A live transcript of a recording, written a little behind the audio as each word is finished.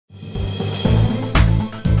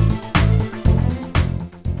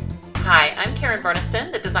Karen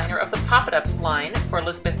Burniston, the designer of the Pop-It-Ups line for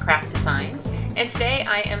Elizabeth Craft Designs, and today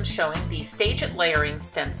I am showing the Stage It Layering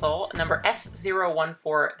Stencil number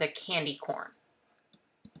S014, the Candy Corn.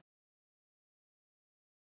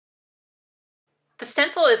 The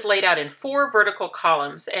stencil is laid out in 4 vertical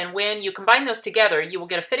columns, and when you combine those together, you will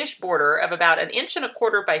get a finished border of about 1¼ inch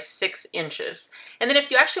by 6 inches. And then if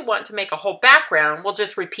you actually want to make a whole background, we'll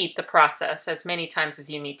just repeat the process as many times as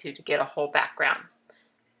you need to get a whole background.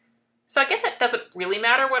 So I guess it doesn't really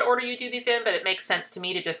matter what order you do these in, but it makes sense to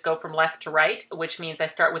me to just go from left to right, which means I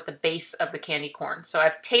start with the base of the candy corn. So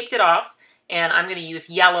I've taped it off, and I'm going to use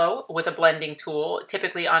yellow with a blending tool.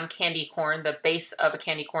 Typically on candy corn, the base of a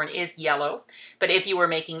candy corn is yellow. But if you were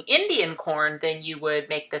making Indian corn, then you would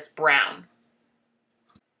make this brown.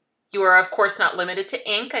 You are, of course, not limited to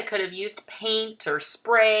ink. I could have used paint or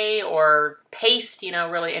spray or paste,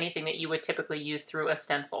 really anything that you would typically use through a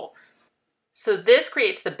stencil. So this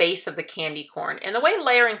creates the base of the candy corn. And the way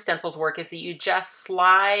layering stencils work is that you just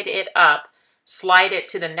slide it up, slide it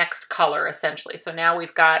to the next color, essentially. So now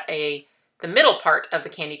we've got the middle part of the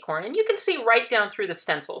candy corn, and you can see right down through the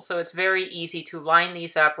stencil. So it's very easy to line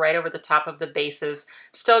these up right over the top of the bases.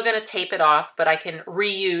 I'm still going to tape it off, but I can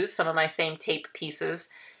reuse some of my same tape pieces.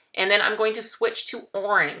 And then I'm going to switch to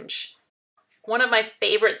orange. One of my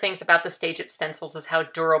favorite things about the Stage It stencils is how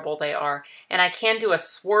durable they are. And I can do a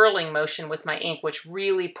swirling motion with my ink, which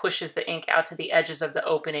really pushes the ink out to the edges of the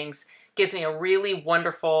openings. Gives me a really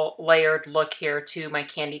wonderful layered look here to my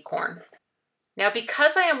candy corn. Now,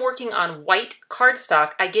 because I am working on white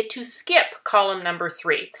cardstock, I get to skip column number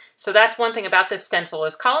 3. So that's one thing about this stencil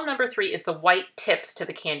is column number 3 is the white tips to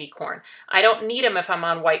the candy corn. I don't need them if I'm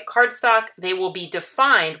on white cardstock. They will be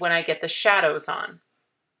defined when I get the shadows on.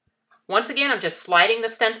 Once again, I'm just sliding the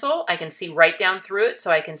stencil. I can see right down through it,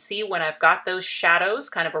 so I can see when I've got those shadows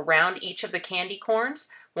kind of around each of the candy corns.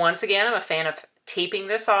 Once again, I'm a fan of taping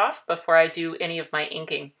this off before I do any of my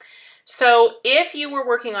inking. So if you were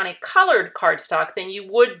working on a colored cardstock, then you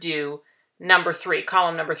would do number 3,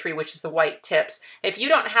 column number 3, which is the white tips. If you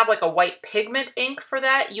don't have like a white pigment ink for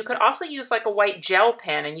that, you could also use like a white gel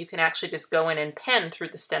pen, and you can actually just go in and pen through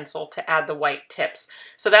the stencil to add the white tips.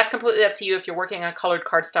 So that's completely up to you. If you're working on colored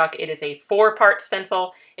cardstock, it is a 4-part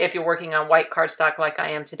stencil. If you're working on white cardstock like I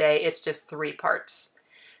am today, it's just 3 parts.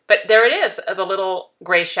 But there it is. The little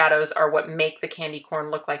gray shadows are what make the candy corn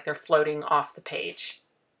look like they're floating off the page.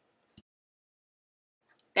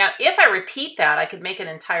 Now, if I repeat that, I could make an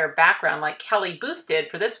entire background like Kelly Booth did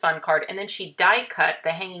for this fun card, and then she die cut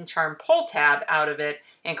the hanging charm pull tab out of it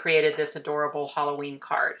and created this adorable Halloween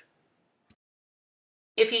card.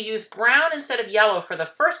 If you use brown instead of yellow for the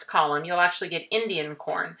first column, you'll actually get Indian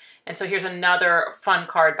corn. And so here's another fun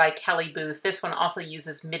card by Kelly Booth. This one also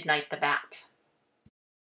uses Midnight the Bat.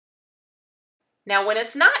 Now, when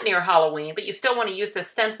it's not near Halloween, but you still want to use this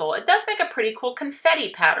stencil, it does make a pretty cool confetti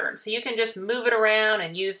pattern. So you can just move it around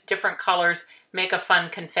and use different colors, make a fun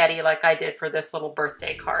confetti like I did for this little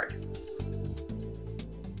birthday card.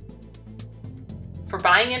 For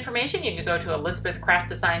buying information, you can go to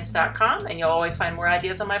elizabethcraftdesigns.com, and you'll always find more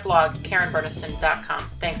ideas on my blog, karenburniston.com.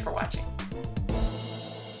 Thanks for watching.